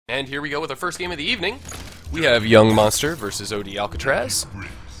And here we go with our first game of the evening. We have Young Monster versus OD Alcatraz.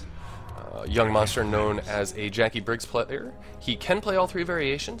 Young Monster, known as a Jackie Briggs player. He can play all three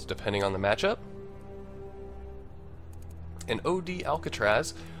variations, depending on the matchup. And OD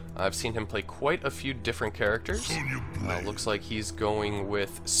Alcatraz, I've seen him play quite a few different characters. Looks like he's going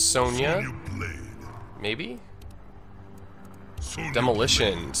with Sonya, maybe?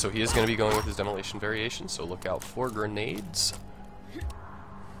 Demolition. So he is going to be going with his Demolition variation, so look out for grenades.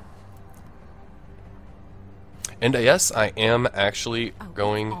 And yes, I am actually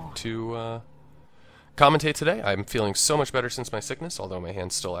going to commentate today. I'm feeling so much better since my sickness, although my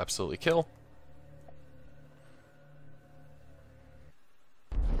hands still absolutely kill.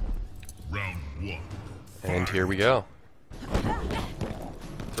 Round one. And here we go.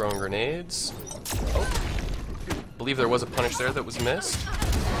 Throwing grenades. Oh, I believe there was a punish there that was missed.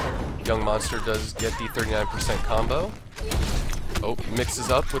 Young Monster does get the 39% combo. Oh,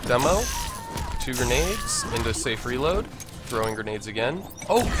 mixes up with Demo. 2 grenades into safe reload. Throwing grenades again.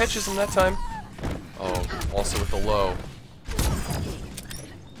 Oh, catches him that time. Oh, also with the low.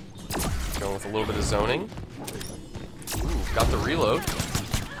 Going with a little bit of zoning. Ooh, got the reload.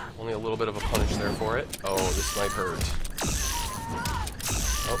 Only a little bit of a punish there for it. Oh, this might hurt.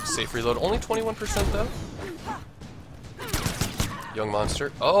 Oh, safe reload. Only 21% though. Young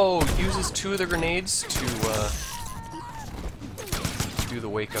Monster. Oh, uses 2 of the grenades to do the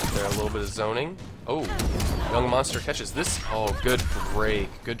wake up there. A little bit of zoning. Oh, Young Monster catches this. Oh, good break.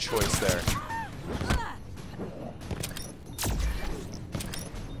 Good choice there.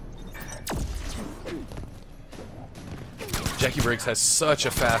 Jackie Briggs has such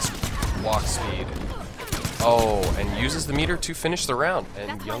a fast walk speed. Oh, and uses the meter to finish the round.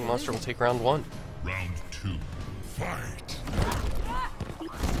 And Young Monster will take round 1. Round 2. Fight.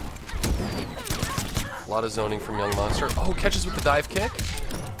 A lot of zoning from Young Monster. Oh, catches with the dive kick.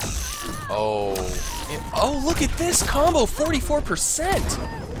 Oh. Oh, look at this combo. 44%.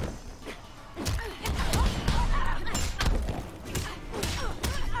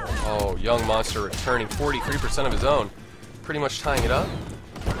 Oh, Young Monster returning 43% of his own. Pretty much tying it up.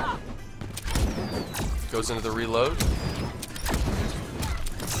 Goes into the reload.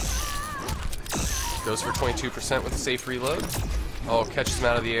 Goes for 22% with a safe reload. Oh, catches him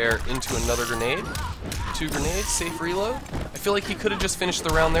out of the air into another grenade. 2 grenades, safe reload. I feel like he could have just finished the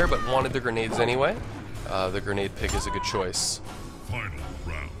round there, but wanted the grenades anyway. The grenade pick is a good choice. Final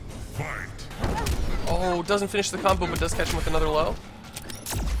round. Fight. Oh, doesn't finish the combo, but does catch him with another low.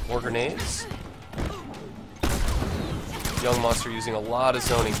 More grenades. Young Monster using a lot of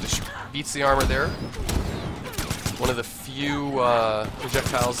zoning. Just beats the armor there. One of the few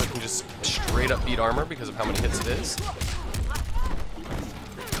projectiles that can just straight up beat armor because of how many hits it is.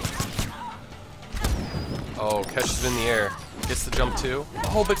 Oh, catches it in the air. Gets the jump too.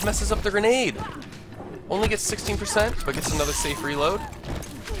 Oh, but messes up the grenade. Only gets 16%, but gets another safe reload.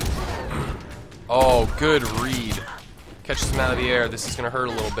 Oh, good read. Catches him out of the air. This is going to hurt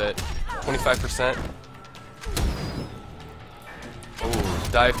a little bit. 25%. Oh,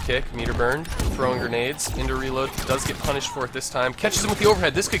 dive kick, meter burn, throwing grenades, into reload, does get punished for it this time, catches him with the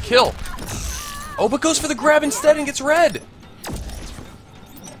overhead, this could kill! Oh, but goes for the grab instead and gets red!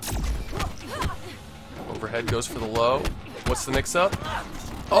 Overhead goes for the low, what's the mix-up?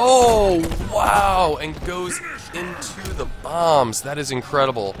 Oh, wow, and goes into the bombs, that is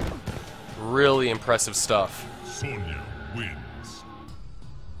incredible. Really impressive stuff. Sonya wins.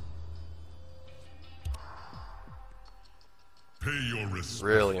 Pay your respects.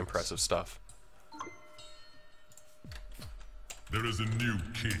 Really impressive stuff. There is a new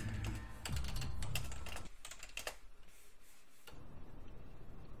king.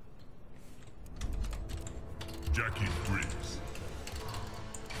 Jackie Briggs.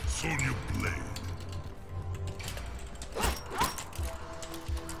 Sonya Blade.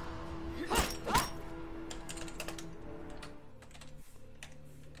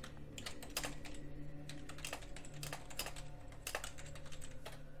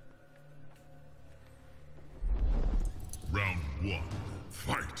 Round 1.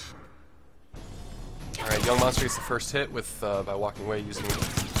 Fight. Alright, Young Monster gets the first hit with by walking away using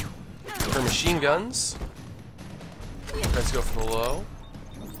her machine guns. Tries to go for the low.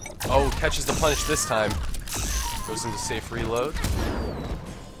 Oh, catches the punish this time. Goes into safe reload.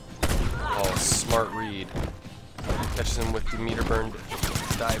 Oh, smart read. Catches him with the meter burned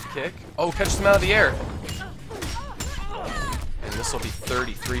dive kick. Oh, catches him out of the air. And this will be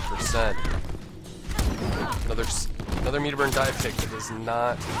 33%. Another meter burn dive kick that does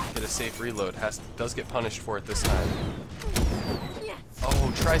not get a safe reload. Does get punished for it this time.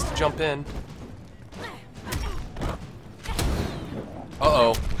 Oh, tries to jump in.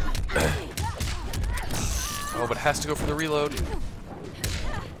 Uh-oh. but has to go for the reload.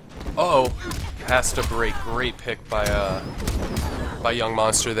 Uh-oh. Has to break. Great pick by Young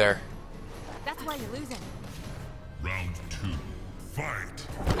Monster there. That's why you're losing. Round 2. Fight.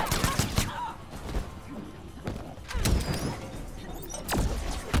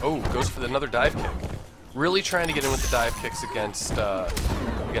 Oh, goes for another dive kick. Really trying to get in with the dive kicks against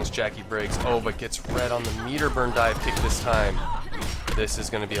Jackie Briggs. Oh, but gets red on the meter burn dive kick this time. This is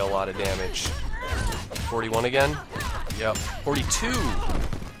going to be a lot of damage. 41 again? Yep. 42!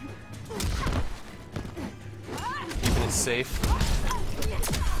 Keeping it safe.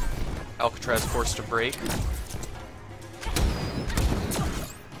 Alcatraz forced to break.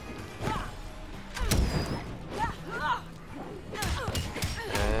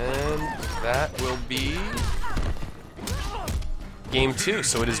 That will be game 2,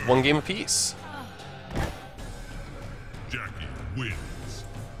 so it is 1 game apiece. Jackie wins.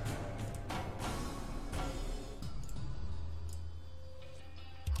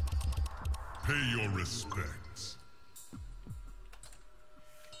 Pay your respects.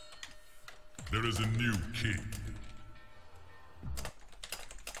 There is a new king.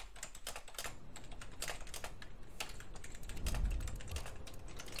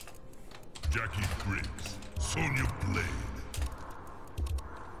 Jackie Briggs, Sonya Blade.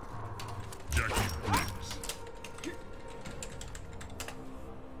 Jackie Briggs.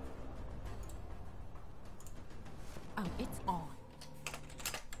 Oh, it's on.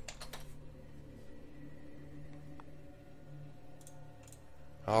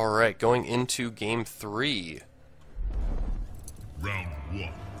 Alright, going into game 3. Round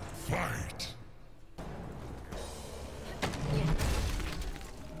 1. Fight.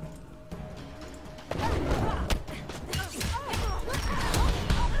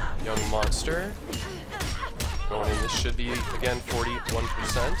 Young Monster. Going in, this should be, again,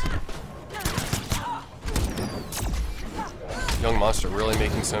 41%. Young Monster really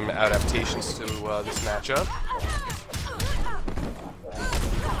making some adaptations to this matchup.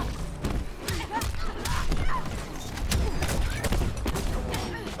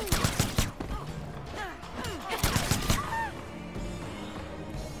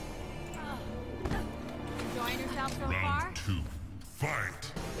 Enjoying yourself so far? Round 2.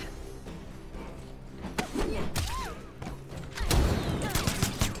 Fight.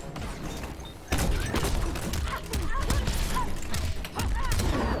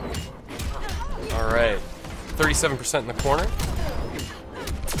 Alright, 37% in the corner.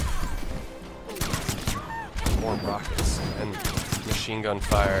 More rockets and machine gun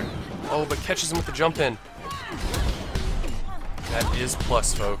fire. Oh, but catches him with the jump in. That is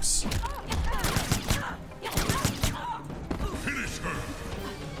plus, folks. Finish her.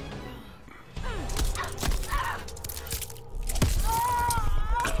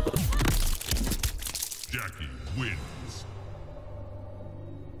 Jackie wins.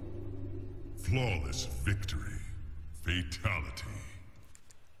 Flawless victory. Fatality.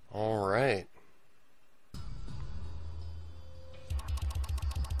 Alright.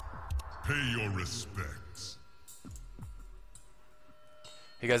 Pay your respects.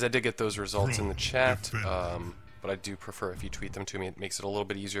 Hey guys, I did get those results in the chat, but I do prefer if you tweet them to me. It makes it a little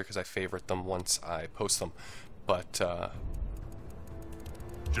bit easier because I favorite them once I post them. But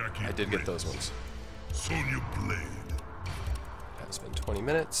Jackie I did get those ones. Sonya Blade. It's been 20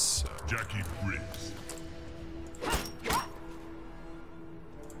 minutes, so Jackie Briggs.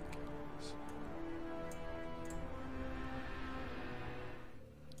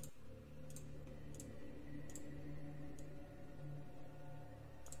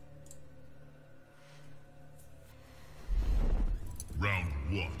 Round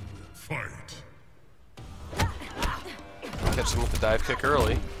 1. Fight. catch him with the dive kick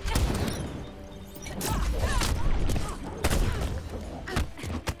early.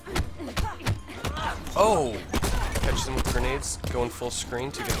 Oh! Catches him with grenades, going full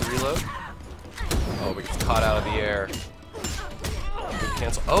screen to get the reload. Oh, but gets caught out of the air. Good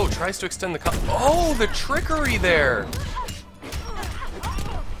cancel. Oh, tries to extend the oh, the trickery there!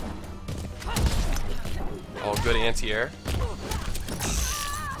 Oh, good anti-air.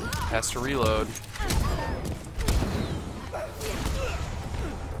 Has to reload.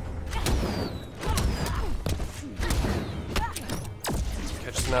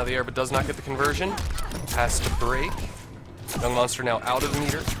 Catches him out of the air, but does not get the conversion. Has to break. Young Monster now out of the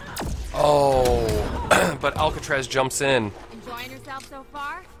meter. Oh, but Alcatraz jumps in. Enjoying yourself so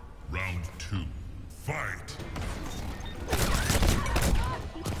far? Round 2. Fight.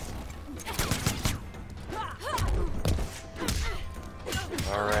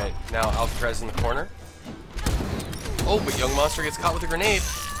 Alright, now Alcatraz in the corner. Oh, but Young Monster gets caught with a grenade.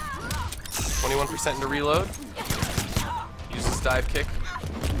 21% into reload. Uses dive kick.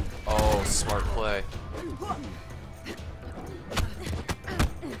 Oh, smart play.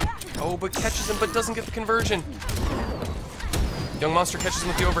 Oh, but catches him, but doesn't get the conversion. Young Monster catches him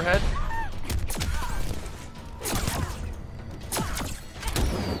with the overhead.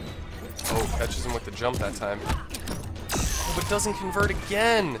 Oh, catches him with the jump that time. Oh, but doesn't convert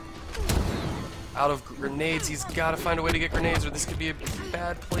again. Out of grenades, he's got to find a way to get grenades, or this could be a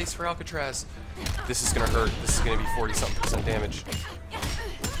bad place for Alcatraz. This is gonna hurt. This is gonna be 40-something% damage.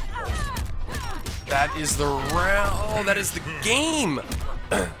 That is the round. Oh, that is the game.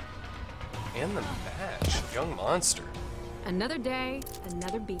 And the match. Young Monster. Another day,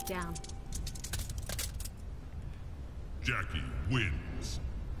 another beatdown. Jackie wins.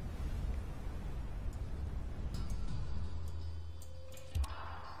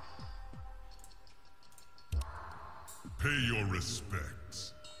 Pay your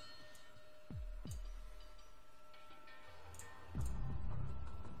respects.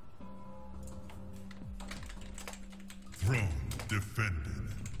 Throne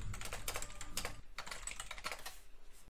defended.